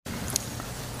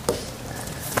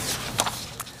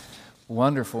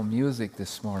wonderful music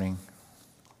this morning,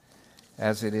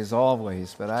 as it is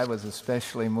always, but I was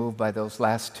especially moved by those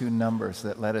last two numbers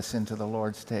that led us into the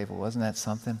Lord's table. Wasn't that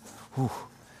something? Whew.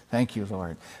 Thank you,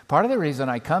 Lord. Part of the reason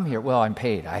I come here, well, I'm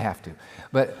paid, I have to,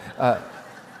 but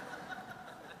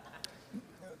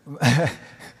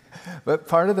but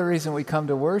part of the reason we come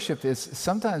to worship is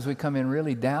sometimes we come in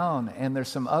really down, and there's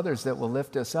some others that will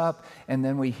lift us up, and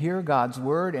then we hear God's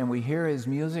word and we hear His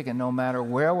music, and no matter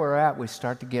where we're at, we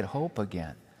start to get hope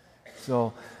again.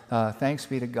 So thanks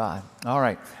be to God. All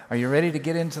right, are you ready to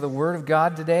get into the Word of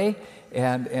God today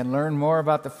and learn more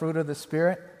about the fruit of the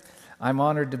Spirit? I'm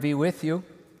honored to be with you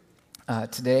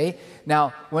today.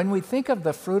 Now, when we think of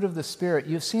the fruit of the Spirit,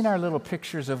 you've seen our little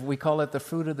pictures of, we call it the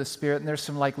fruit of the Spirit, and there's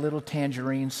some like little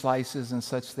tangerine slices and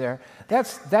such there.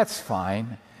 That's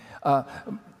fine. But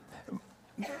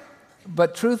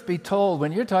truth be told,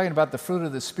 when you're talking about the fruit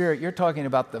of the Spirit, you're talking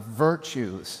about the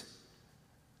virtues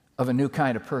of a new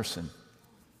kind of person.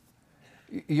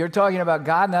 You're talking about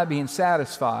God not being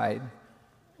satisfied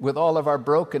with all of our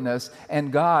brokenness,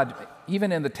 and God,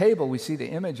 even in the table, we see the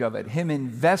image of it, Him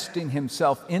investing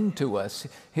Himself into us,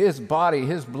 His body,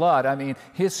 His blood,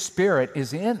 His Spirit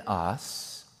is in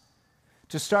us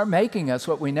to start making us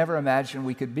what we never imagined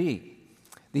we could be.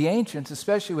 The ancients,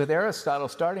 especially with Aristotle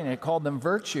starting it, called them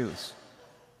virtues.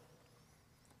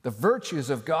 The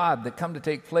virtues of God that come to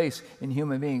take place in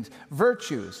human beings.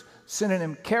 Virtues,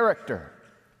 synonym character.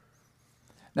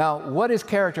 Now, what is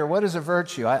character? What is a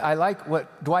virtue? I like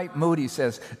what Dwight Moody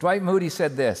says. Dwight Moody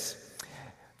said this: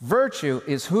 virtue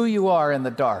is who you are in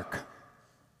the dark.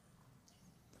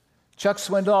 Chuck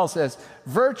Swindoll says,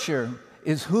 virtue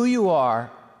is who you are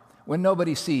when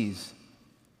nobody sees.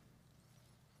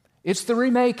 It's the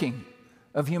remaking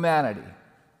of humanity.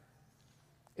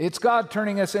 It's God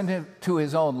turning us into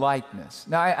His own likeness.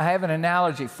 Now, I have an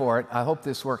analogy for it. I hope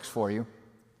this works for you.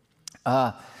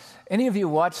 Any of you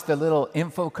watch the little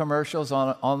info commercials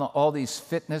on all these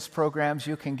fitness programs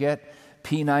you can get?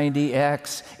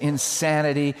 P90X,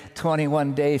 Insanity,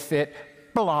 21 Day Fit,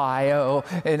 Plyo,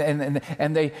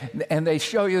 and they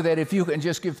show you that if you can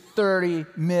just give 30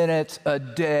 minutes a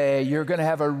day, you're going to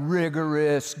have a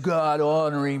rigorous,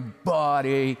 God-honoring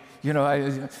body.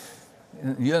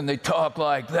 And they talk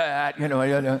like that.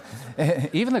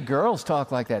 Even the girls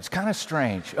talk like that. It's kind of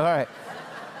strange. All right.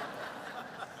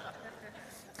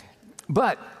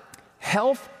 But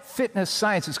health, fitness,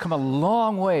 science has come a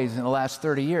long ways in the last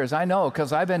 30 years. I know,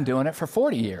 because I've been doing it for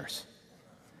 40 years.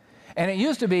 And it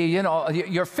used to be,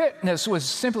 your fitness was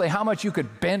simply how much you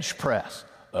could bench press.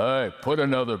 Hey, put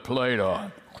another plate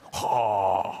on.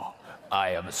 Oh,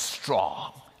 I am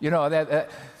strong.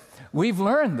 We've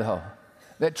learned, though,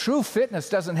 that true fitness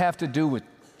doesn't have to do with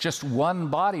just one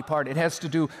body part. It has to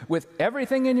do with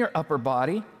everything in your upper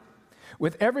body,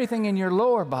 with everything in your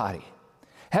lower body.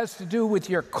 Has to do with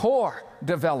your core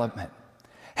development.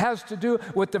 Has to do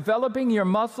with developing your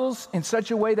muscles in such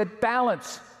a way that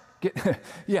balance.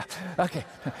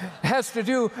 Has to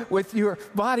do with your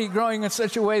body growing in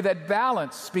such a way that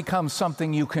balance becomes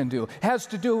something you can do. Has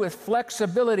to do with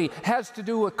flexibility. Has to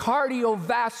do with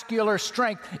cardiovascular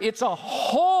strength. It's a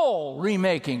whole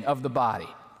remaking of the body,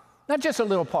 not just a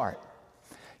little part.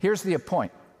 Here's the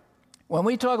point. When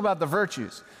we talk about the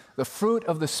virtues, the fruit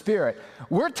of the Spirit,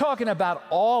 we're talking about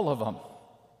all of them.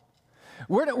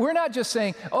 We're not just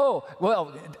saying, oh,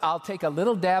 well, I'll take a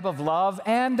little dab of love,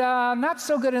 and not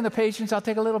so good in the patience. I'll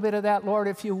take a little bit of that, Lord,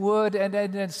 if you would,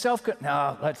 and self-control.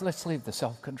 No, let's leave the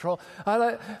self-control.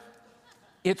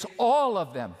 It's all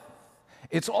of them.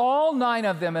 It's all 9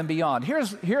 of them and beyond.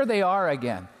 Here they are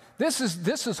again. This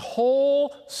is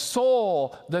whole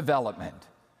soul development.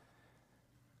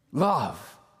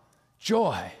 Love,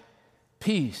 joy,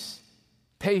 peace,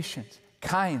 patience,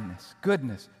 kindness,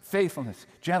 goodness, faithfulness,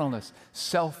 gentleness,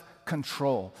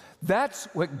 self-control. That's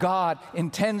what God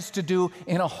intends to do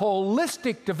in a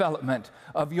holistic development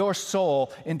of your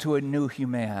soul into a new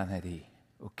humanity,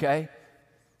 okay?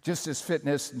 Just as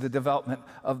fitness, the development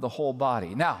of the whole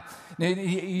body. Now,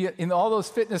 in all those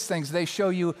fitness things, they show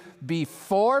you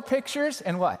before pictures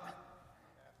and what?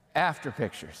 After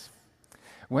pictures.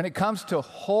 When it comes to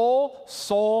whole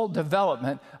soul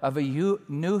development of a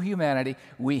new humanity,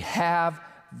 we have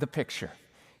the picture.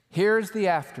 Here's the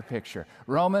after picture.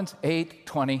 Romans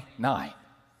 8:29.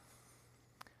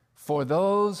 For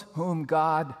those whom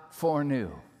God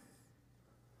foreknew,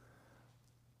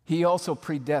 He also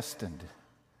predestined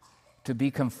to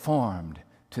be conformed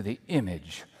to the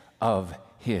image of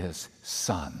His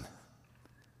Son.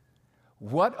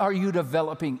 What are you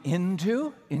developing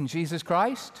into in Jesus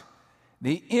Christ?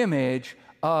 The image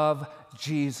of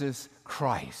Jesus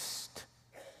Christ.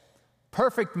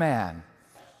 Perfect man,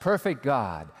 perfect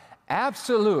God.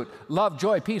 Absolute love,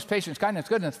 joy, peace, patience, kindness,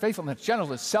 goodness, faithfulness,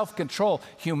 gentleness, self-control,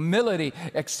 humility,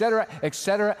 etc.,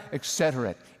 etc.,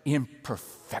 etc.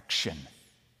 Imperfection.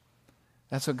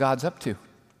 That's what God's up to.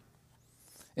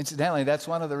 Incidentally, that's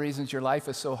one of the reasons your life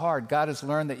is so hard. God has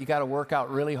learned that you got to work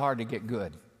out really hard to get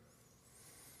good.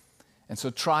 And so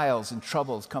trials and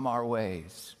troubles come our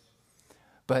ways.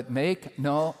 But make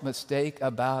no mistake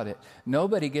about it.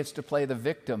 Nobody gets to play the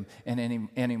victim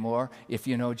anymore if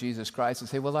you know Jesus Christ and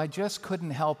say, well, I just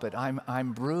couldn't help it.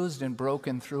 I'm bruised and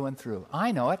broken through and through.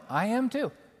 I know it. I am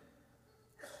too.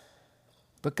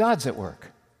 But God's at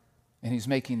work, and He's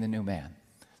making the new man.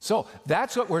 So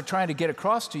that's what we're trying to get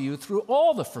across to you through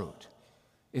all the fruit.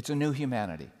 It's a new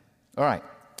humanity. All right.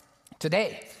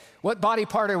 Today, what body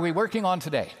part are we working on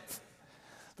today?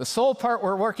 The sole part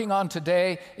we're working on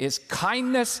today is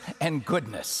kindness and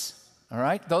goodness. All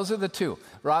right? Those are the two.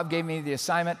 Rob gave me the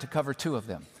assignment to cover two of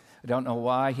them. I don't know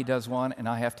why he does one and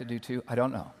I have to do two. I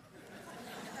don't know.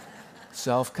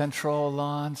 Self-control,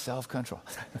 Lon, self-control.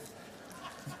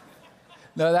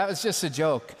 No, that was just a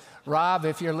joke. Rob,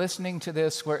 if you're listening to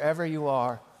this wherever you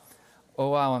are, oh,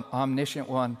 wow, omniscient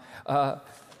one.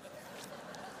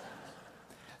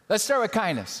 Let's start with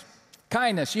kindness.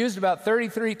 Kindness, used about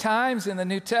 33 times in the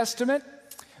New Testament.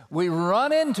 We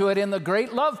run into it in the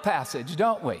great love passage,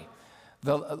 don't we?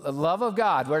 The love of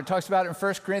God, where it talks about it in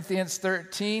 1 Corinthians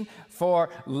 13, for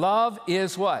love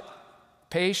is what?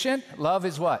 Patient. Love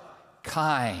is what?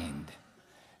 Kind.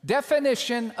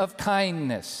 Definition of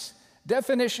kindness.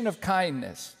 Definition of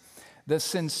kindness. The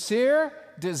sincere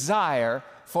desire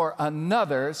for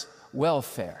another's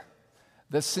welfare.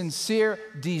 The sincere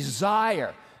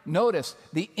desire. Notice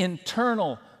the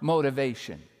internal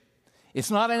motivation. It's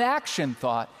not an action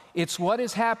thought. It's what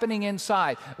is happening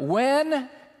inside. When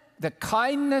the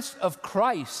kindness of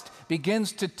Christ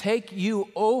begins to take you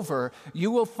over,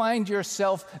 you will find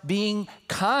yourself being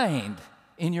kind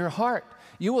in your heart.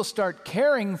 You will start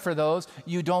caring for those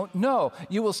you don't know.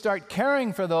 You will start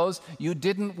caring for those you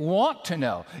didn't want to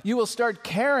know. You will start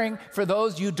caring for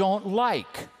those you don't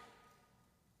like.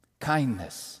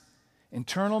 Kindness,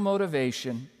 internal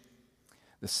motivation,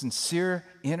 the sincere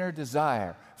inner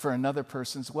desire for another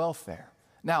person's welfare.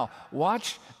 Now,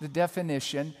 watch the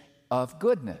definition of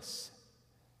goodness.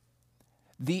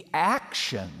 The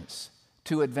actions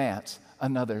to advance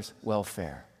another's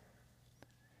welfare.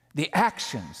 The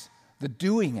actions, the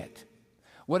doing it.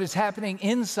 What is happening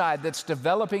inside that's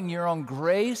developing your own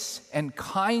grace and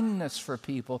kindness for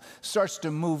people starts to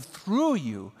move through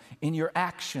you in your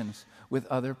actions with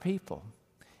other people.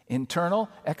 Internal,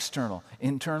 external,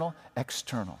 internal,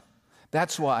 external.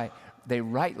 That's why they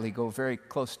rightly go very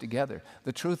close together.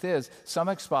 The truth is, some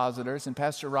expositors, and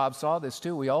Pastor Rob saw this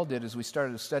too, we all did as we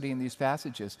started studying these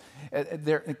passages,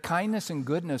 their kindness and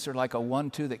goodness are like a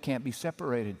 1-2 that can't be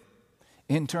separated.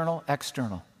 Internal,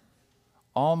 external.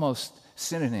 Almost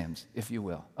synonyms, if you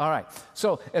will. All right,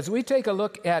 so as we take a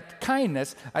look at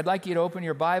kindness, I'd like you to open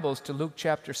your Bibles to Luke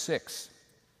chapter 6.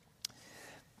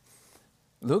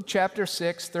 Luke chapter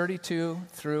 6, 32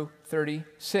 through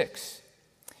 36.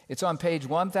 It's on page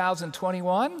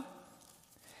 1021,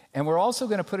 and we're also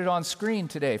going to put it on screen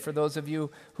today for those of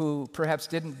you who perhaps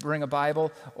didn't bring a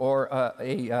Bible or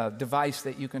a device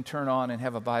that you can turn on and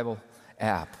have a Bible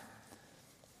app.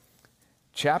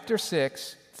 Chapter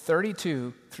 6,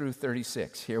 32 through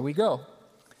 36. Here we go.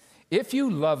 If you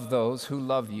love those who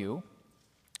love you,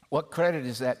 what credit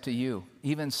is that to you?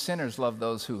 Even sinners love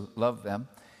those who love them.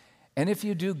 And if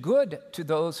you do good to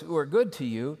those who are good to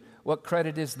you, what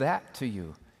credit is that to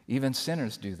you? Even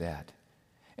sinners do that.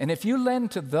 And if you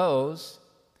lend to those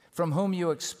from whom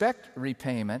you expect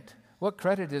repayment, what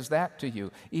credit is that to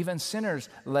you? Even sinners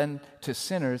lend to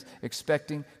sinners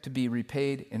expecting to be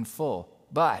repaid in full.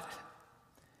 But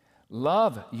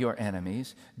love your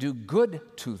enemies, do good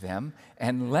to them,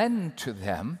 and lend to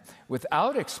them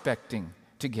without expecting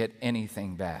to get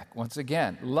anything back. Once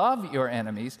again, love your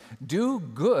enemies, do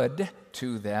good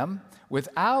to them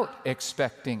without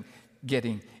expecting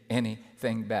getting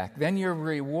anything back. Then your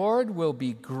reward will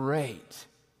be great.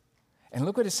 And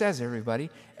look what it says,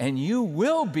 everybody. And you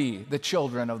will be the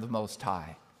children of the Most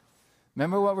High.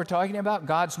 Remember what we're talking about?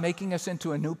 God's making us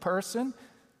into a new person.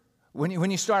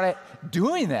 When you start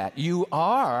doing that, you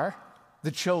are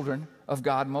the children of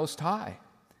God Most High.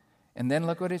 And then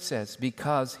look what it says,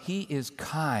 because He is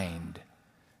kind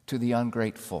to the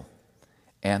ungrateful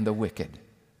and the wicked.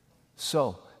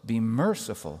 So be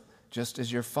merciful, just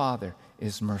as your Father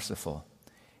is merciful.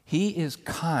 He is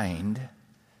kind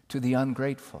to the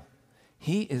ungrateful.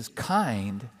 He is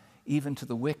kind even to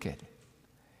the wicked.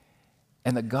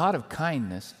 And the God of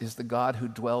kindness is the God who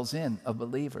dwells in a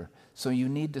believer. So you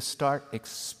need to start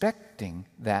expecting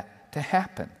that to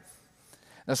happen.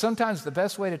 Now, sometimes the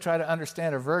best way to try to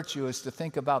understand a virtue is to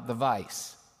think about the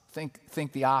vice.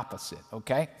 Think the opposite,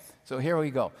 okay? So here we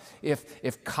go.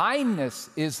 If kindness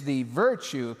is the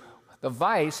virtue, the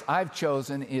vice I've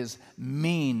chosen is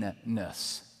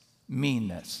meanness.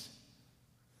 Meanness.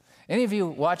 Any of you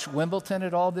watch Wimbledon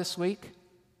at all this week?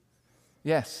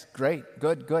 Yes, great,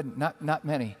 good. Not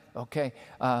many. Okay,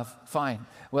 fine.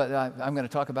 Well, I'm going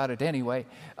to talk about it anyway.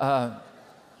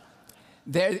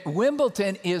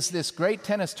 Wimbledon is this great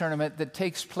tennis tournament that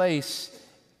takes place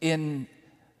in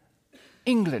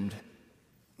England.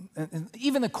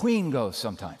 Even the Queen goes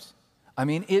sometimes. I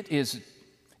mean, it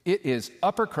is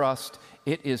upper crust.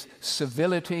 It is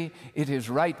civility. It is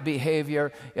right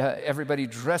behavior. Everybody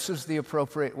dresses the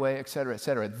appropriate way, et cetera, et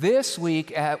cetera. This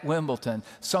week at Wimbledon,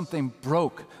 something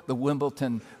broke the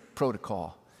Wimbledon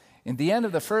protocol. In the end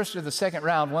of the first or the second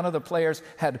round, one of the players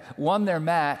had won their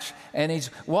match, and he's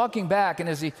walking back, and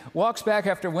as he walks back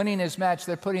after winning his match,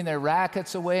 they're putting their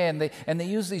rackets away, and they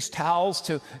use these towels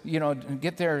to,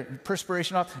 get their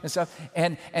perspiration off and stuff.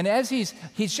 And as he's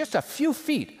just a few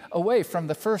feet away from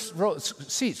the first row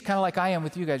seats, kind of like I am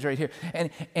with you guys right here,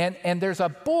 and there's a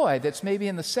boy that's maybe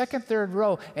in the second, third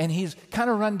row, and he's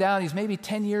kind of run down. He's maybe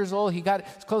 10 years old. He got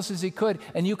as close as he could,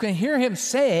 and you can hear him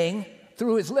saying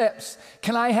through his lips,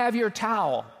 "Can I have your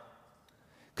towel?"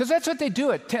 Because that's what they do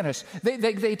at tennis.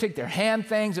 They take their hand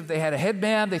things. If they had a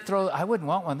headband, I wouldn't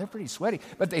want one. They're pretty sweaty.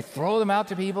 But they throw them out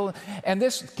to people. And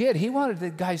this kid, he wanted the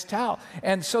guy's towel.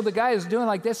 And so the guy is doing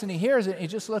like this, and he hears it, and he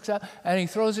just looks up, and he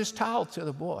throws his towel to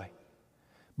the boy.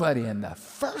 But in the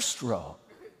first row,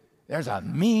 there's a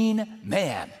mean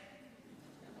man.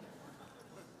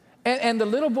 And the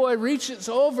little boy reaches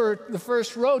over the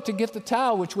first row to get the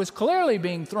towel, which was clearly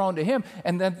being thrown to him.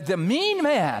 And then the mean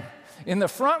man in the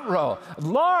front row,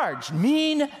 large,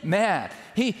 mean man,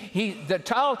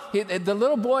 the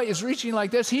little boy is reaching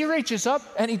like this. He reaches up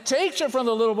and he takes it from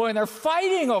the little boy, and they're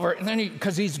fighting over it. And then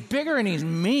because he's bigger and he's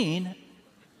mean,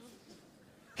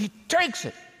 he takes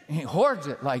it and he hoards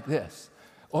it like this.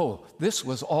 Oh, this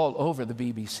was all over the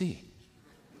BBC.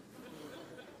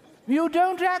 You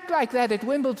don't act like that at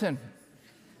Wimbledon.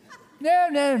 No.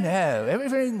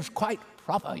 Everything's quite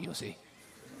proper, you see.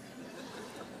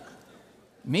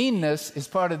 Meanness is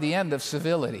part of the end of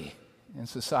civility in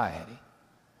society.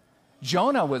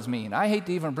 Jonah was mean. I hate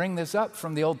to even bring this up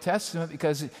from the Old Testament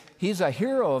because he's a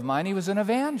hero of mine. He was an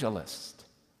evangelist.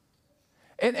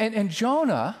 And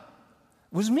Jonah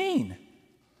was mean.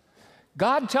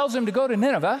 God tells him to go to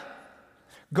Nineveh.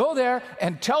 Go there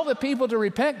and tell the people to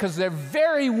repent because they're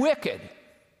very wicked.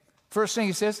 First thing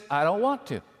he says, I don't want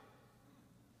to.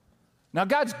 Now,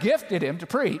 God's gifted him to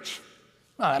preach.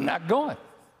 I'm not going.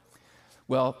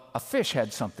 Well, a fish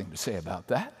had something to say about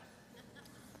that.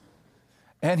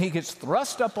 And he gets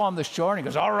thrust up on the shore, and he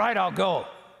goes, all right, I'll go.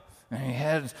 And he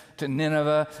heads to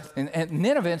Nineveh. And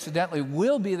Nineveh, incidentally,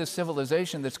 will be the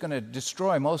civilization that's going to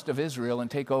destroy most of Israel and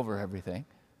take over everything.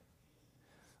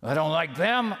 I don't like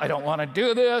them. I don't want to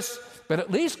do this. But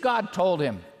at least God told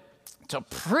him to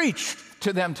preach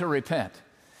to them to repent.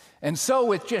 And so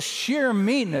with just sheer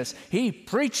meanness, he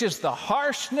preaches the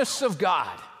harshness of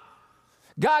God.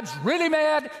 God's really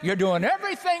mad. You're doing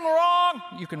everything wrong.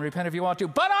 You can repent if you want to,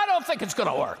 but I don't think it's going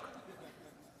to work.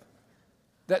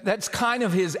 That's kind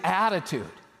of his attitude.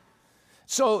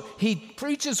 So he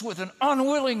preaches with an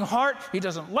unwilling heart. He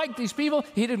doesn't like these people.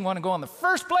 He didn't want to go in the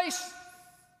first place.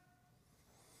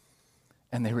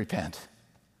 And they repent.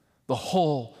 The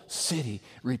whole city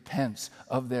repents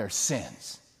of their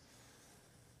sins.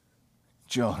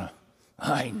 Jonah,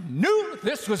 I knew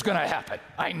this was going to happen.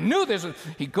 I knew this.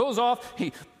 He goes off.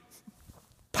 He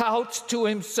pouts to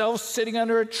himself sitting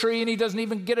under a tree, and he doesn't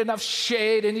even get enough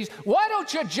shade. And why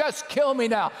don't you just kill me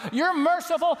now? You're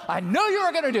merciful. I knew you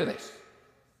were going to do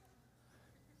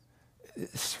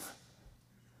this.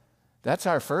 That's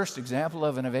our first example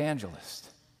of an evangelist.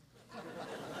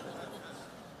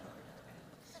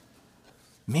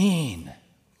 Mean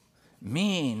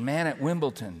man at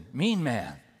Wimbledon, mean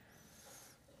man.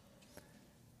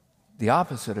 The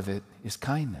opposite of it is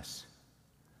kindness.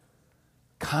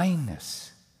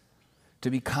 Kindness. To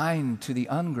be kind to the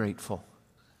ungrateful.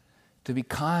 To be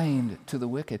kind to the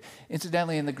wicked.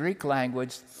 Incidentally, in the Greek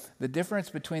language, the difference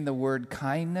between the word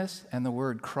kindness and the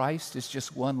word Christ is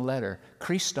just one letter.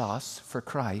 Christos for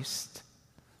Christ.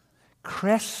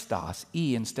 Krestos,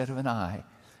 E instead of an I,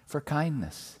 for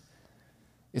kindness.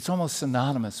 It's almost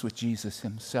synonymous with Jesus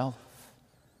himself.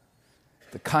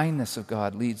 The kindness of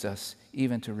God leads us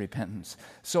even to repentance.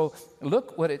 So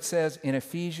look what it says in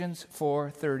Ephesians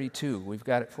 4:32. We've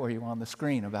got it for you on the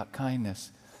screen about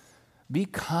kindness. Be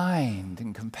kind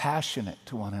and compassionate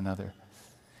to one another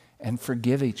and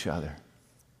forgive each other,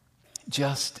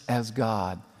 just as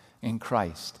God in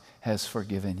Christ has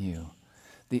forgiven you.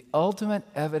 The ultimate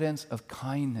evidence of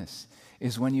kindness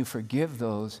is when you forgive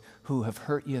those who have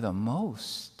hurt you the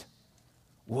most.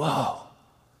 Whoa!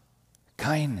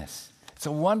 Kindness. It's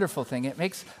a wonderful thing. It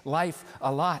makes life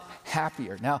a lot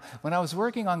happier. Now, when I was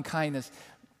working on kindness,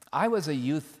 I was a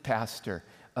youth pastor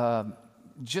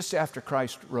just after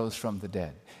Christ rose from the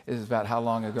dead. It is about how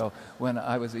long ago when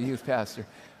I was a youth pastor.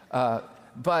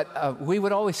 But we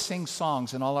would always sing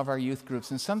songs in all of our youth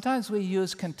groups, and sometimes we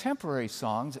use contemporary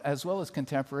songs as well as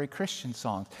contemporary Christian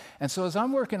songs. And so as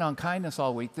I'm working on kindness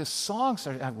all week, this song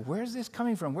started, where's this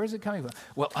coming from? Where's it coming from?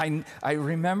 Well, I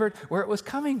remembered where it was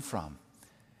coming from.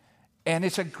 And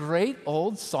it's a great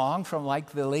old song from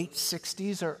like the late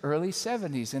 60s or early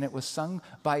 70s, and it was sung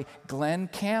by Glenn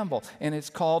Campbell, and it's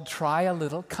called Try a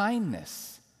Little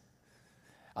Kindness.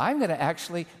 I'm going to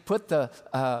actually put the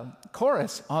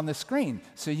chorus on the screen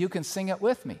so you can sing it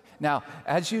with me. Now,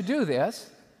 as you do this,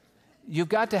 you've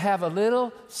got to have a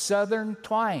little southern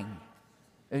twang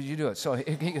as you do it. So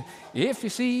if you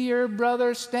see your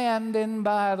brother standing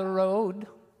by the road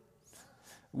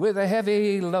with a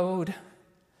heavy load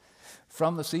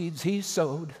from the seeds he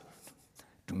sowed,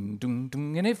 dun, dun,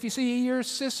 dun. And if you see your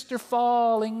sister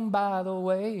falling by the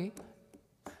way,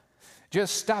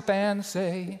 just stop and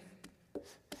say,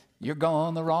 you're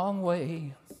going the wrong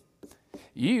way.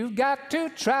 You've got to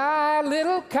try a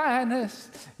little kindness.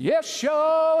 Yes,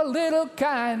 show a little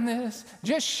kindness.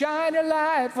 Just shine your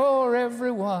light for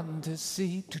everyone to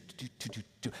see.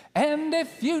 And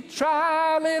if you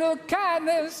try a little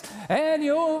kindness and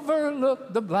you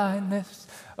overlook the blindness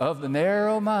of the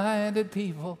narrow-minded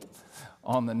people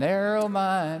on the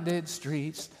narrow-minded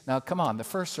streets. Now, come on, the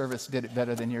first service did it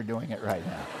better than you're doing it right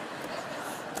now.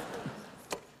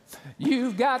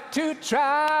 You've got to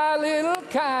try a little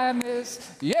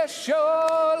kindness. Yes, show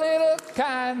a little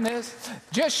kindness.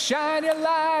 Just shine your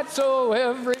light so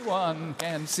everyone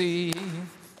can see.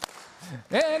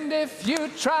 And if you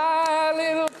try a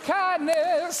little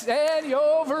kindness and you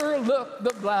overlook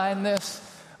the blindness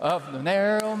of the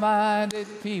narrow-minded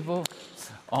people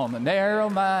on the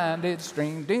narrow-minded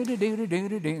stream.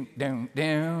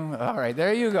 All right,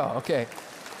 there you go. Okay.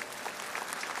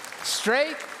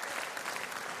 Straight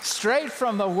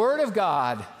from the Word of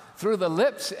God through the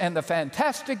lips and the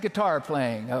fantastic guitar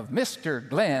playing of Mr.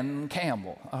 Glenn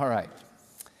Campbell. All right.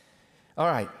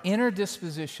 Inner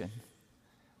disposition,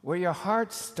 where your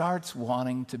heart starts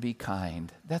wanting to be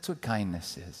kind. That's what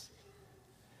kindness is.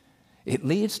 It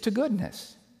leads to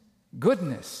goodness.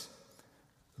 Goodness,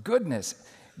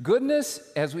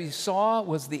 as we saw,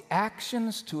 was the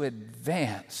actions to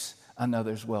advance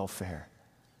another's welfare.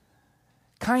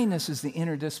 Kindness is the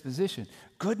inner disposition.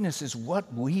 Goodness is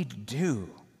what we do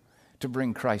to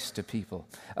bring Christ to people.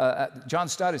 John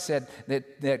Stott has said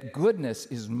that goodness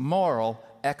is moral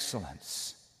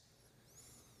excellence.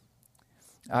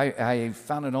 I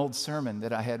found an old sermon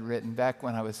that I had written back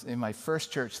when I was in my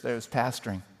first church that I was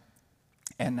pastoring.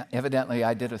 And evidently,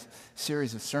 I did a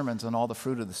series of sermons on all the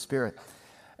fruit of the Spirit.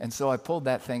 And so I pulled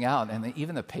that thing out, and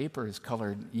even the paper is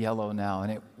colored yellow now,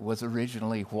 and it was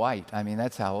originally white. I mean,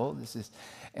 that's how old this is.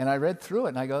 And I read through it,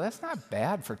 and I go, that's not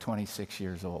bad for 26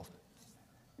 years old.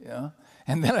 You know?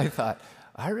 And then I thought,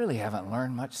 I really haven't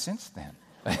learned much since then.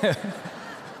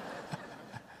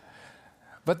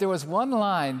 But there was one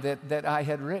line that I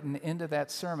had written into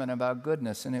that sermon about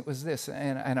goodness, and it was this,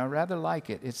 and I rather like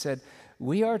it. It said,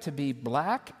 we are to be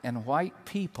black and white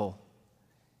people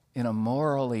in a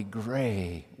morally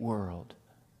gray world.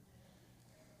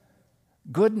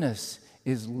 Goodness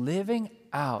is living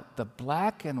out the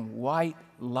black and white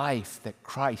life that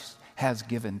Christ has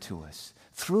given to us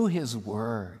through His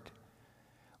Word.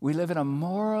 We live in a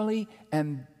morally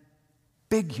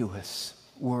ambiguous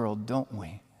world, don't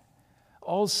we?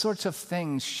 All sorts of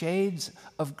things, shades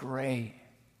of gray.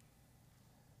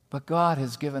 But God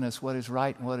has given us what is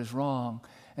right and what is wrong.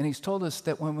 And He's told us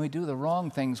that when we do the wrong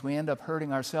things, we end up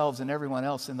hurting ourselves and everyone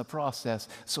else in the process.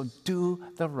 So do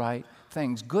the right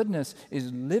things. Goodness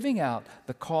is living out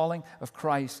the calling of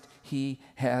Christ He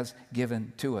has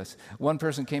given to us. One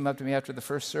person came up to me after the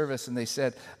first service and they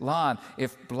said, Lon,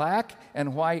 if black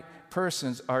and white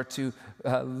persons are to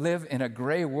live in a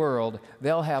gray world,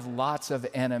 they'll have lots of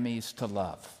enemies to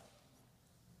love.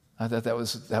 I thought that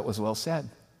was well said.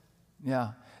 Yeah.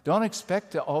 Don't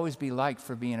expect to always be liked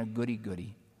for being a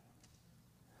goody-goody.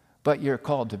 But you're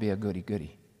called to be a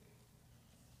goody-goody.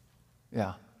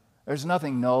 Yeah. There's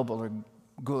nothing noble or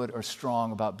good or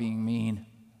strong about being mean.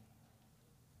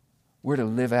 We're to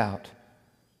live out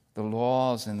the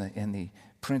laws and the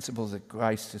principles that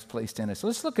Christ has placed in us.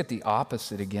 Let's look at the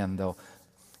opposite again, though.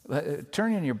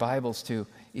 Turn in your Bibles to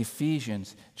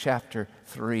Ephesians chapter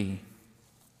 3.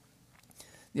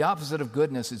 The opposite of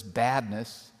goodness is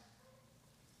badness.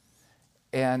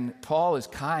 And Paul is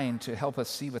kind to help us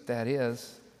see what that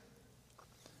is.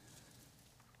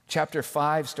 Chapter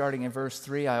 5, starting in verse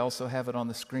 3, I also have it on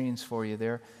the screens for you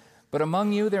there. But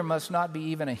among you there must not be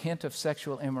even a hint of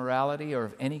sexual immorality or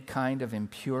of any kind of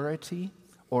impurity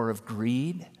or of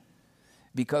greed,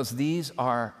 because these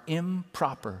are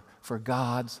improper for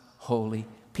God's holy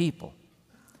people.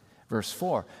 Verse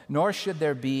 4, nor should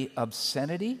there be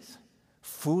obscenities,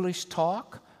 foolish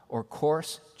talk, or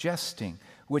coarse jesting,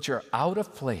 which are out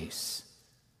of place.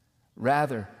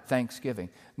 Rather, thanksgiving.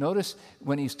 Notice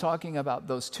when he's talking about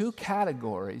those two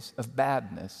categories of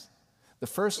badness, the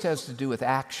first has to do with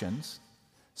actions,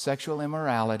 sexual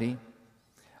immorality,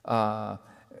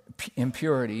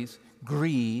 impurities,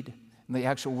 greed. And the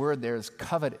actual word there is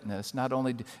covetousness. Not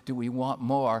only do we want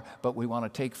more, but we want to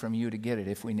take from you to get it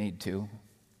if we need to.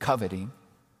 Coveting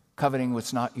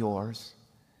what's not yours.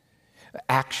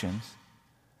 Actions.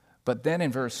 But then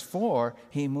in verse 4,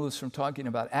 he moves from talking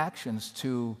about actions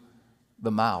to the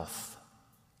mouth,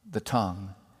 the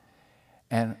tongue.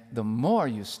 And the more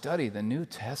you study the New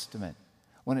Testament,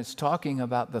 when it's talking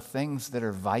about the things that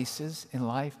are vices in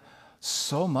life,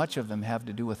 so much of them have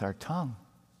to do with our tongue.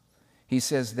 He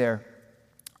says there,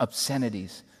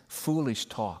 obscenities, foolish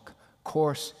talk,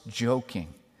 coarse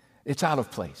joking. It's out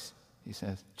of place, he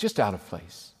says, just out of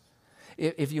place.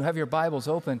 If you have your Bibles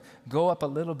open, go up a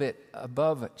little bit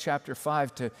above chapter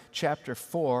 5 to chapter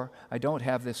 4. I don't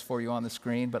have this for you on the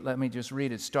screen, but let me just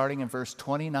read it, starting in verse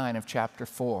 29 of chapter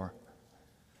 4.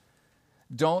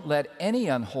 Don't let any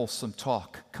unwholesome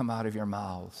talk come out of your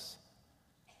mouths,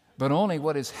 but only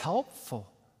what is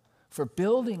helpful for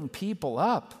building people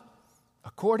up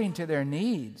according to their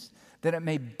needs, that it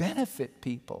may benefit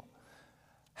people.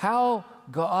 How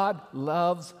God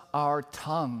loves our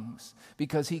tongues,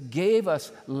 because He gave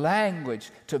us language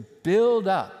to build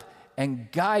up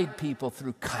and guide people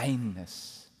through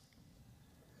kindness.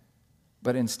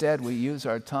 But instead we use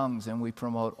our tongues and we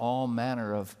promote all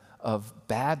manner of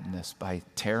badness by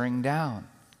tearing down.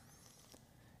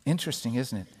 Interesting,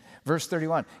 isn't it? Verse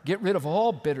 31, get rid of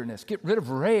all bitterness, get rid of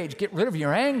rage, get rid of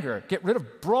your anger, get rid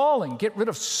of brawling, get rid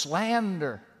of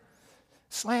slander.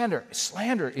 Slander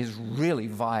is really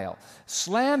vile.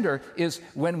 Slander is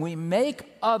when we make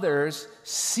others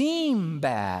seem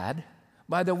bad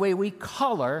by the way we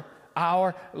color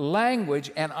our language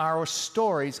and our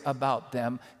stories about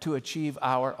them to achieve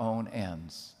our own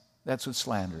ends. That's what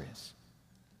slander is.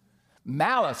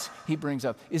 Malice, he brings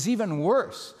up, is even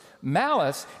worse.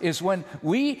 Malice is when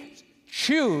we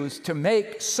choose to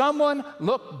make someone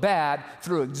look bad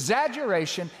through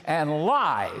exaggeration and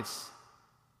lies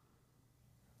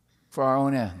for our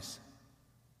own ends.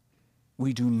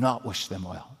 We do not wish them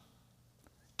well.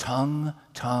 Tongue,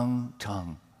 tongue,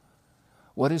 tongue.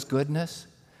 What is goodness?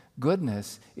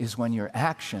 Goodness is when your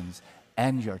actions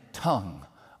and your tongue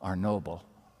are noble.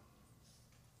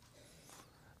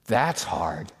 That's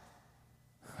hard,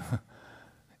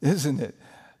 isn't it?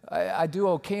 I do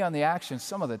okay on the actions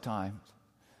some of the time,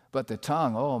 but the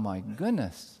tongue, oh my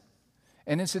goodness.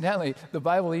 And incidentally, the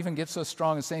Bible even gets so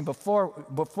strong as saying before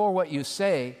what you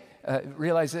say,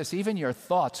 realize this, even your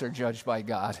thoughts are judged by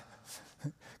God.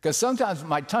 Because sometimes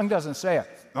my tongue doesn't say it.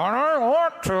 I don't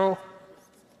want to.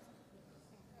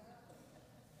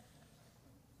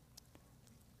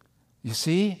 You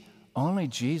see, only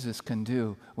Jesus can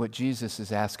do what Jesus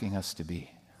is asking us to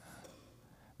be.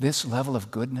 This level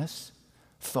of goodness,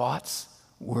 thoughts,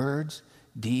 words,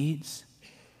 deeds.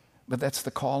 But that's the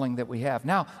calling that we have.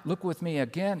 Now, look with me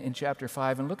again in chapter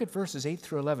 5 and look at verses 8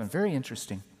 through 11. Very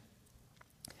interesting.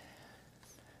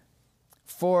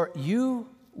 For you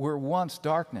were once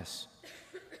darkness,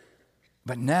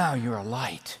 but now you're a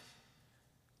light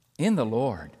in the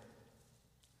Lord.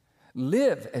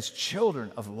 Live as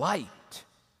children of light.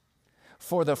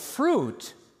 For the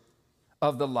fruit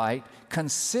of the light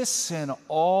consists in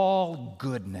all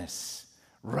goodness,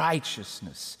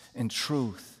 righteousness, and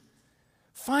truth.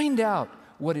 Find out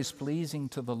what is pleasing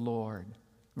to the Lord.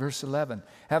 Verse 11,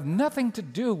 have nothing to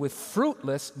do with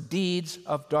fruitless deeds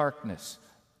of darkness,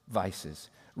 vices.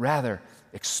 Rather,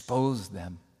 expose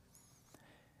them.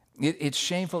 It's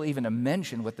shameful even to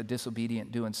mention what the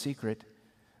disobedient do in secret.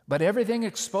 But everything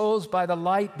exposed by the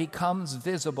light becomes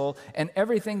visible, and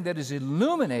everything that is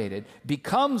illuminated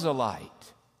becomes a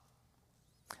light.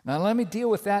 Now, let me deal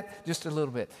with that just a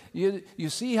little bit. You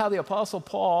see how the Apostle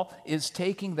Paul is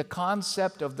taking the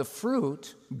concept of the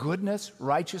fruit, goodness,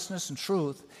 righteousness, and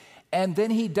truth, and then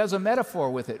he does a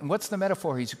metaphor with it. And what's the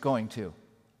metaphor he's going to?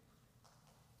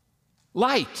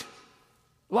 Light.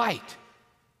 Light.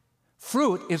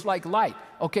 Fruit is like light.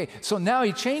 Okay, so now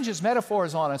he changes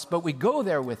metaphors on us, but we go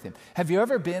there with him. Have you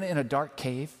ever been in a dark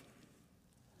cave?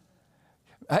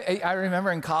 I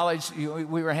remember in college, we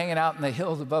were hanging out in the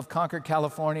hills above Concord,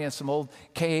 California, some old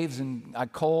caves and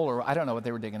coal, or I don't know what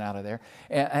they were digging out of there.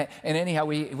 And anyhow,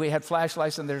 we had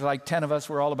flashlights, and there's like 10 of us.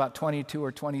 We're all about 22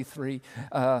 or 23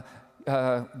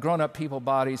 grown-up people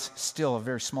bodies, still a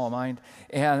very small mind.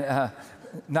 And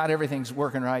not everything's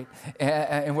working right.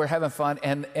 And we're having fun.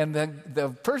 And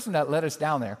the person that led us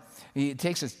down there, he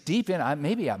takes us deep in,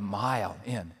 maybe a mile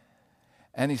in.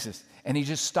 And he says, and he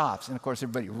just stops. And of course,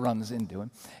 everybody runs into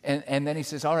him. And then he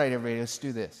says, all right, everybody, let's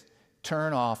do this.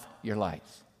 Turn off your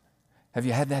lights. Have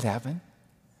you had that happen?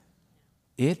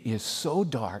 It is so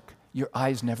dark, your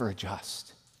eyes never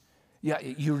adjust. Yeah,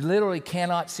 you literally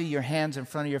cannot see your hands in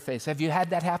front of your face. Have you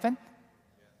had that happen?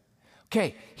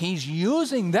 Okay, he's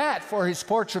using that for his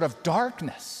portrait of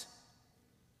darkness.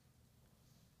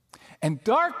 And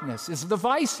darkness is the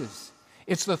vices.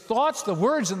 It's the thoughts, the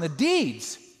words, and the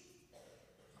deeds.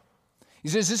 He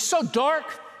says, it's so dark,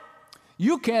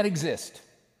 you can't exist.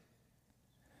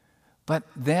 But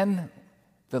then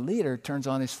the leader turns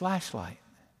on his flashlight,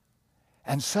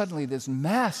 and suddenly this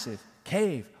massive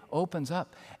cave opens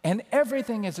up, and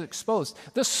everything is exposed.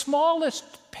 The smallest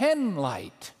pen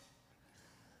light,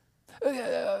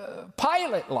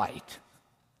 pilot light,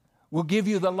 will give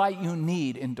you the light you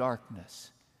need in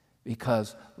darkness,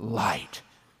 because light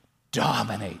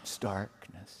dominates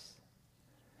darkness.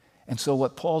 And so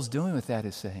what Paul's doing with that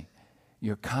is saying,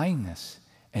 your kindness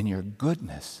and your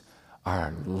goodness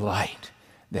are light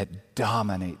that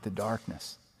dominate the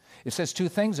darkness. It says two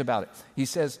things about it. He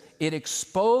says it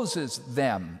exposes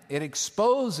them. It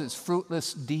exposes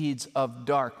fruitless deeds of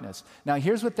darkness. Now,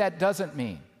 here's what that doesn't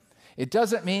mean. It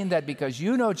doesn't mean that because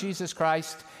you know Jesus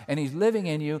Christ and he's living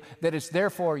in you, that it's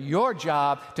therefore your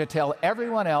job to tell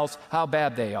everyone else how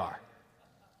bad they are.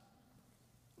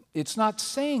 It's not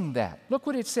saying that. Look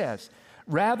what it says.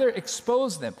 Rather,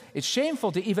 expose them. It's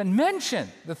shameful to even mention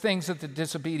the things that the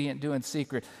disobedient do in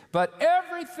secret. But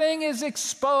everything is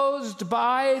exposed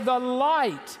by the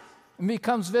light and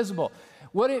becomes visible.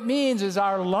 What it means is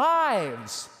our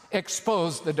lives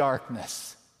expose the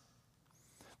darkness.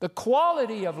 The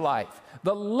quality of life,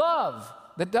 the love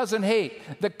that doesn't hate,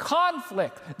 the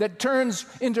conflict that turns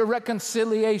into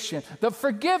reconciliation, the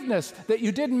forgiveness that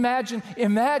you didn't imagine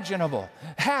imaginable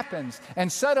happens, and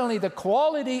suddenly the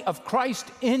quality of Christ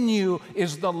in you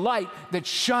is the light that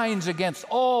shines against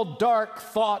all dark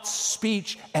thoughts,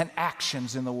 speech, and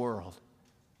actions in the world.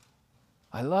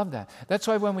 I love that. That's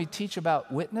why when we teach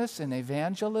about witness and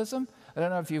evangelism, I don't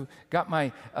know if you got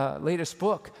my latest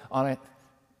book on it,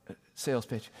 sales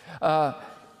pitch,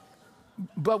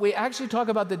 but we actually talk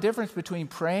about the difference between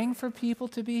praying for people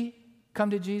to come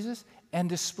to Jesus and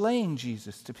displaying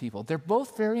Jesus to people. They're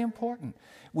both very important.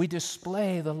 We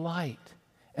display the light,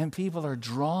 and people are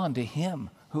drawn to him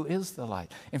who is the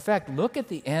light. In fact, look at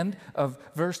the end of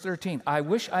verse 13. I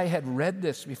wish I had read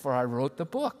this before I wrote the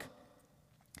book.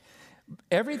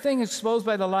 Everything exposed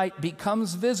by the light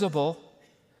becomes visible.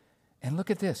 And look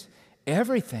at this.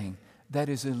 Everything that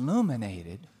is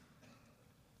illuminated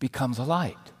becomes a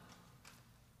light.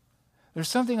 There's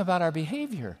something about our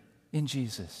behavior in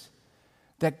Jesus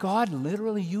that God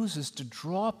literally uses to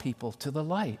draw people to the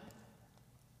light.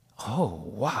 Oh,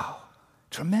 wow.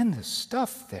 Tremendous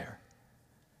stuff there.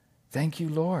 Thank you,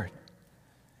 Lord.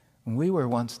 We were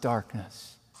once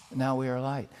darkness. Now we are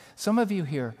light. Some of you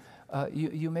here,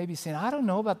 you may be saying, I don't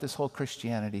know about this whole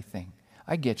Christianity thing.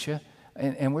 I get you.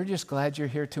 And we're just glad you're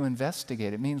here to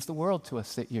investigate. It means the world to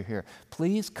us that you're here.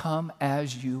 Please come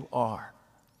as you are.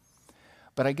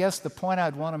 But I guess the point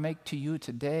I'd want to make to you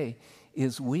today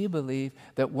is we believe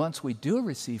that once we do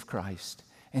receive Christ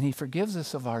and he forgives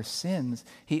us of our sins,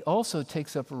 he also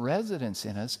takes up residence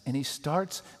in us and he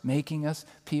starts making us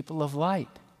people of light.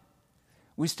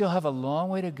 We still have a long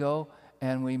way to go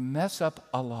and we mess up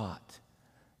a lot.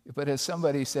 But as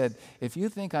somebody said, if you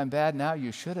think I'm bad now,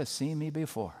 you should have seen me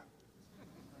before.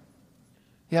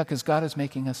 Yeah, because God is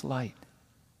making us light.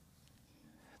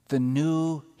 The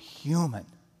new human.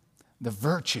 The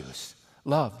virtues,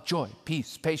 love, joy,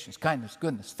 peace, patience, kindness,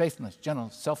 goodness, faithfulness,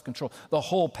 gentleness, self-control. The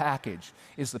whole package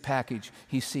is the package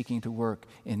he's seeking to work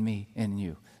in me and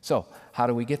you. So, how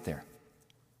do we get there?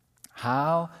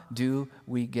 How do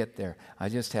we get there? I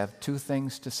just have two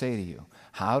things to say to you.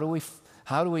 How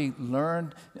How do we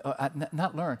learn,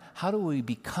 not learn, how do we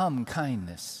become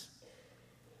kindness?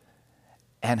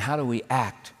 And how do we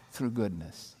act through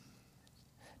goodness?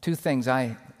 Two things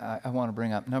I want to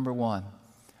bring up. Number one,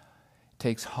 it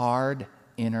takes hard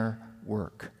inner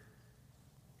work.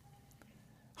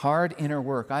 Hard inner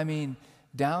work. I mean,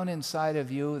 down inside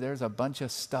of you, there's a bunch of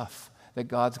stuff that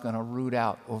God's going to root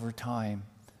out over time.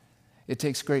 It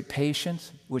takes great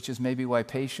patience, which is maybe why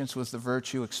patience was the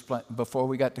virtue before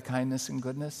we got to kindness and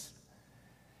goodness.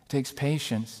 It takes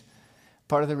patience.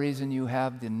 Part of the reason you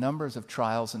have the numbers of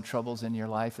trials and troubles in your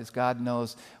life is God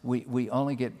knows we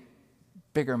only get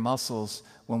bigger muscles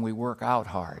when we work out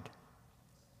hard.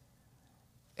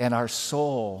 And our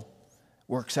soul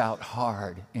works out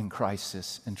hard in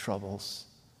crisis and troubles.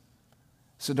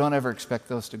 So don't ever expect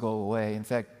those to go away. In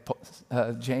fact,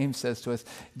 James says to us,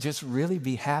 just really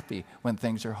be happy when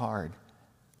things are hard.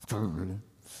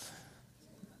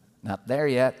 Not there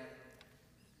yet.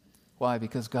 Why?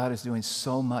 Because God is doing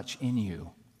so much in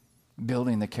you,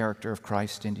 building the character of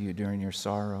Christ into you during your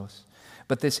sorrows.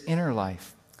 But this inner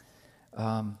life,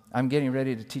 I'm getting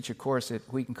ready to teach a course at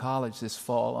Wheaton College this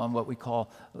fall on what we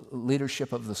call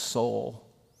leadership of the soul.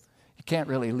 You can't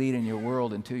really lead in your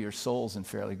world until your soul's in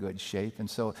fairly good shape. And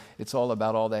so it's all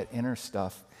about all that inner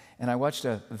stuff. And I watched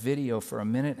a video for a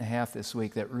minute and a half this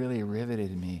week that really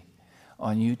riveted me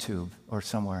on YouTube or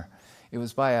somewhere. It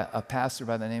was by a pastor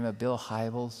by the name of Bill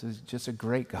Hybels, who's just a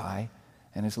great guy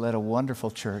and has led a wonderful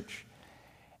church.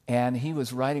 And he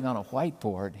was writing on a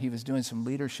whiteboard. He was doing some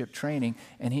leadership training,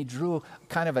 and he drew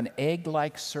kind of an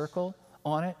egg-like circle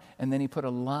on it, and then he put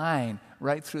a line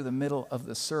right through the middle of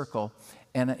the circle.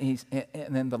 And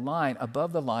then the line,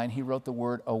 above the line, he wrote the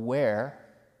word aware,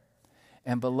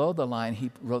 and below the line,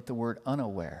 he wrote the word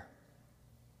unaware.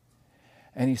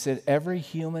 And he said, every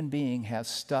human being has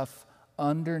stuff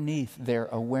underneath their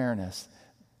awareness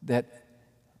that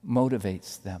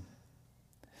motivates them.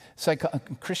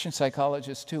 Christian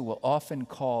psychologists, too, will often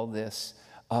call this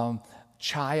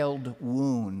child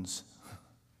wounds.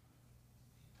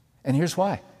 And here's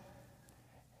why.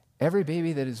 Every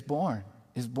baby that is born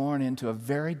into a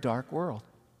very dark world.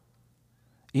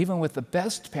 Even with the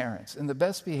best parents and the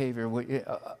best behavior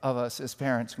of us as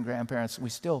parents and grandparents, we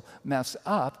still mess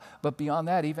up. But beyond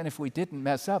that, even if we didn't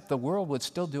mess up, the world would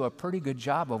still do a pretty good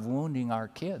job of wounding our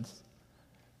kids.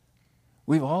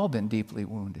 We've all been deeply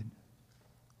wounded.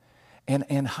 And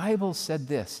Hybels said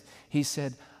this. He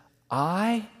said,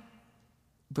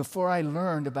 before I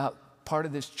learned about part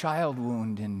of this child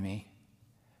wound in me,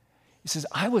 he says,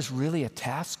 I was really a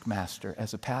taskmaster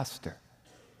as a pastor.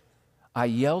 I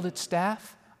yelled at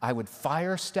staff. I would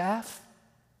fire staff.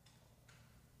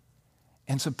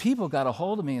 And so people got a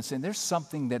hold of me and said, there's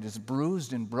something that is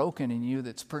bruised and broken in you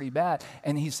that's pretty bad.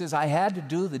 And he says, I had to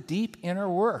do the deep inner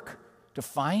work to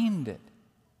find it.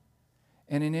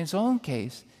 And in his own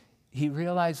case, he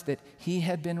realized that he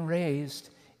had been raised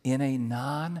in a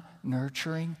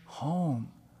non-nurturing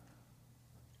home,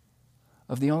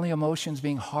 of the only emotions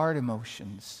being hard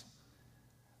emotions,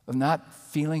 of not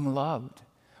feeling loved.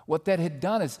 What that had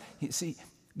done is,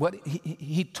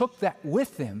 he took that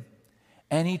with him,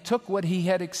 and he took what he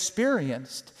had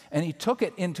experienced, and he took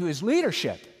it into his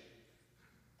leadership.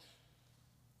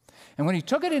 And when he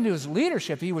took it into his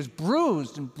leadership, he was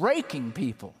bruised and breaking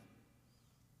people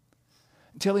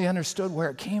until he understood where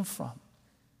it came from.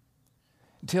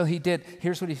 Until he did,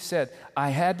 here's what he said,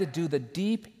 I had to do the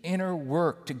deep inner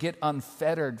work to get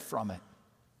unfettered from it.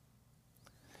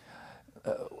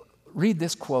 Read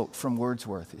this quote from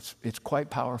Wordsworth. It's quite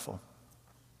powerful.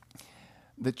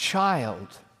 The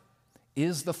child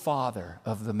is the father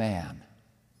of the man.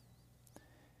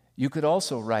 You could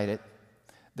also write it,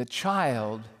 the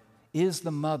child is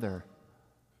the mother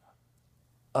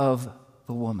of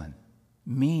the woman,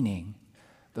 meaning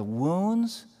the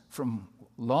wounds from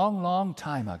long, long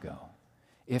time ago,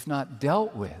 if not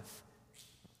dealt with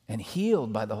and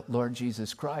healed by the Lord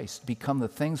Jesus Christ, become the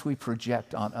things we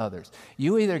project on others.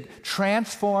 You either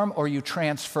transform or you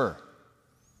transfer.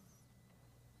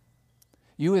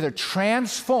 You either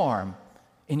transform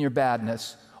in your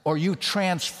badness or you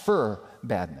transfer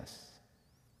badness.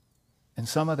 And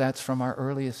some of that's from our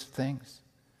earliest things.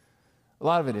 A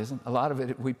lot of it isn't. A lot of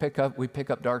it we pick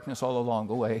up darkness all along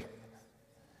the way.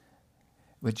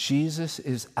 But Jesus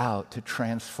is out to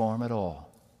transform it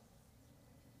all.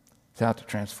 He's out to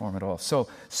transform it all. So,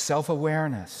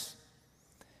 self-awareness.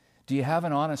 Do you have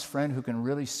an honest friend who can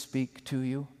really speak to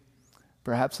you?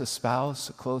 Perhaps a spouse,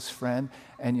 a close friend,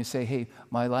 and you say, hey,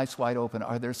 my life's wide open.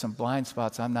 Are there some blind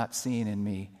spots I'm not seeing in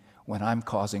me when I'm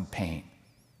causing pain?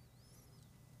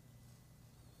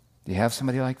 Do you have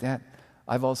somebody like that?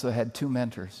 I've also had two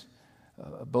mentors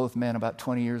both men about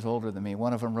 20 years older than me.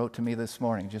 One of them wrote to me this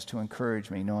morning just to encourage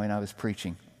me, knowing I was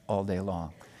preaching all day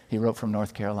long. He wrote from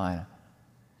North Carolina.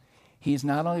 He's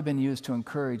not only been used to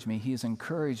encourage me, he's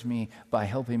encouraged me by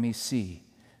helping me see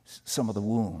some of the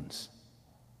wounds.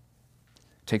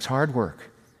 It takes hard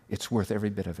work. It's worth every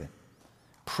bit of it.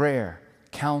 Prayer,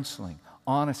 counseling,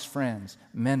 honest friends,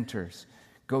 mentors.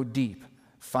 Go deep.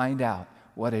 Find out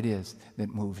what it is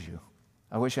that moves you.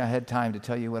 I wish I had time to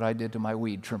tell you what I did to my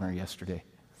weed trimmer yesterday.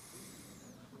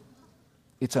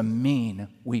 It's a mean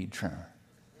weed trimmer.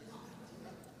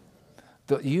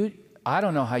 I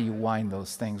don't know how you wind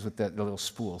those things with that little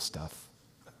spool stuff.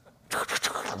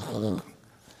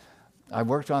 I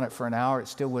worked on it for an hour. It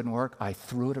still wouldn't work. I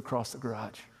threw it across the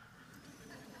garage.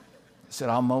 I said,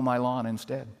 I'll mow my lawn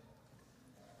instead.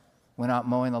 Went out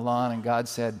mowing the lawn, and God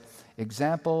said,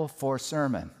 example for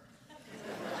sermon.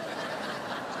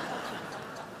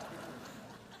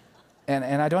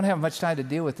 And I don't have much time to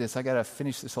deal with this. I got to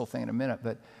finish this whole thing in a minute.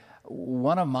 But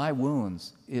one of my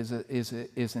wounds is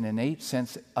an innate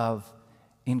sense of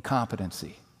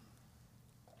incompetency.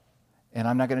 And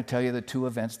I'm not going to tell you the two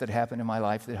events that happened in my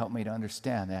life that helped me to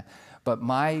understand that. But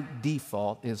my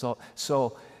default is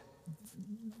so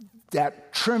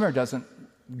that trimmer doesn't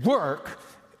work.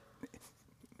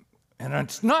 And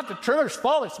it's not the trimmer's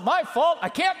fault. It's my fault. I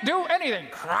can't do anything.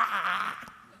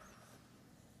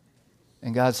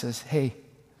 And God says, hey,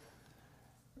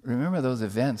 remember those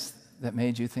events that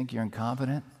made you think you're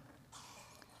incompetent?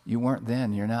 You weren't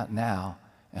then, you're not now,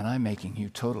 and I'm making you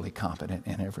totally competent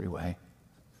in every way.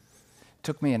 It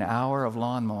took me an hour of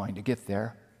lawn mowing to get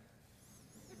there.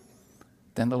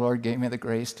 Then the Lord gave me the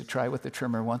grace to try with the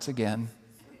trimmer once again,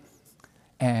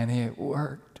 and it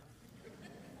worked.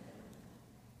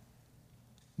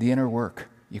 The inner work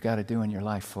you got to do in your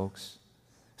life, folks.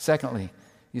 Secondly,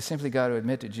 you simply got to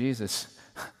admit to Jesus,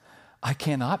 I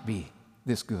cannot be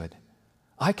this good.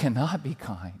 I cannot be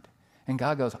kind. And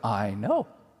God goes, I know.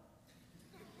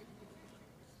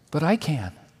 But I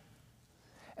can.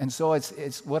 And so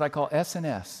it's what I call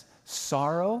S&S,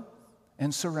 sorrow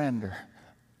and surrender.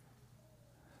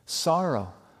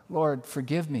 Sorrow, Lord,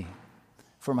 forgive me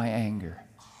for my anger.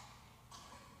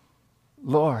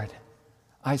 Lord,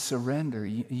 I surrender.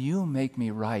 You make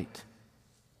me right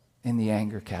in the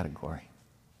anger category.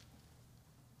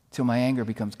 Till my anger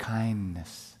becomes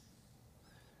kindness.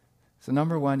 So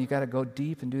number one, you got to go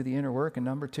deep and do the inner work. And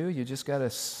number two, you just got to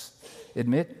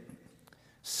admit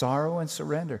sorrow and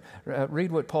surrender.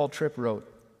 Read what Paul Tripp wrote.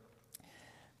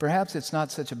 Perhaps it's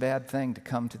not such a bad thing to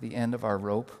come to the end of our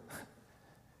rope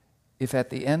if at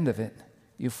the end of it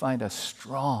you find a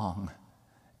strong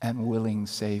and willing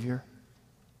Savior.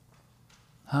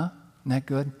 Huh? Isn't that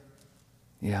good?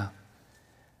 Yeah.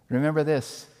 Remember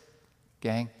this,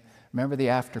 gang. Remember the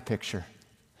after picture.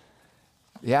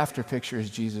 The after picture is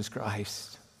Jesus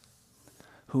Christ,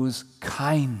 whose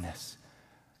kindness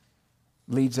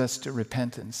leads us to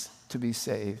repentance, to be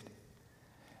saved,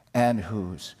 and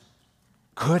whose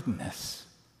goodness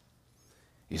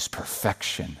is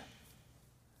perfection.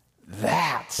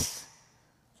 That's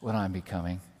what I'm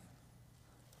becoming.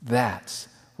 That's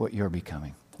what you're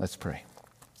becoming. Let's pray.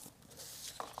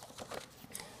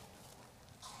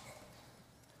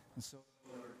 And so,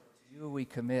 Lord, to you we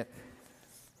commit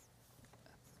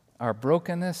our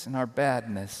brokenness and our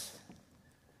badness,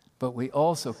 but we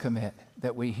also commit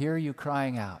that we hear you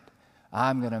crying out,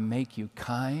 I'm going to make you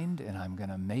kind and I'm going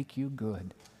to make you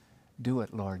good. Do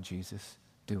it, Lord Jesus.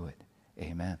 Do it.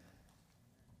 Amen.